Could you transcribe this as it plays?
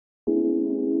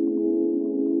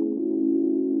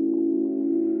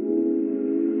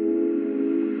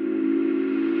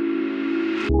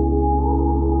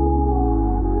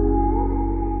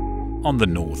On the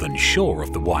northern shore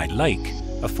of the White Lake,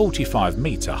 a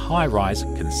 45-metre high-rise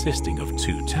consisting of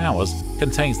 2 towers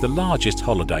contains the largest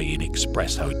Holiday Inn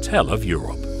Express hotel of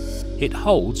Europe. It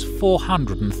holds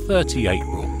 438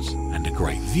 rooms and a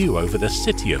great view over the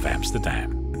city of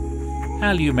Amsterdam.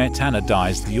 Alumet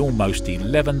anodized the almost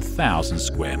 11,000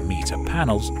 square metre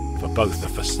panels for both the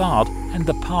façade and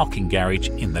the parking garage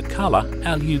in the colour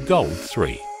Alu Gold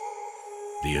 3.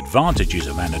 The advantages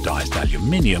of anodized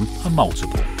aluminium are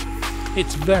multiple.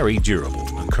 It's very durable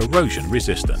and corrosion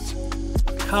resistant.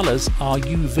 Colours are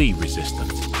UV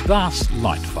resistant, thus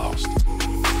light fast.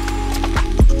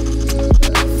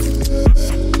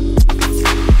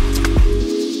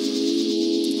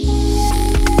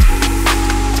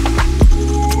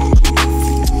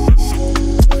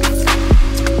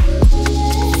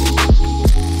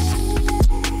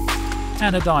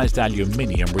 Anodized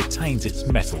aluminium retains its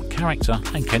metal character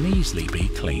and can easily be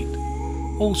cleaned.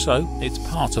 Also, it's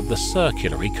part of the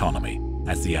circular economy,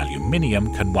 as the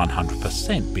aluminium can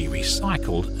 100% be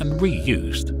recycled and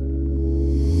reused.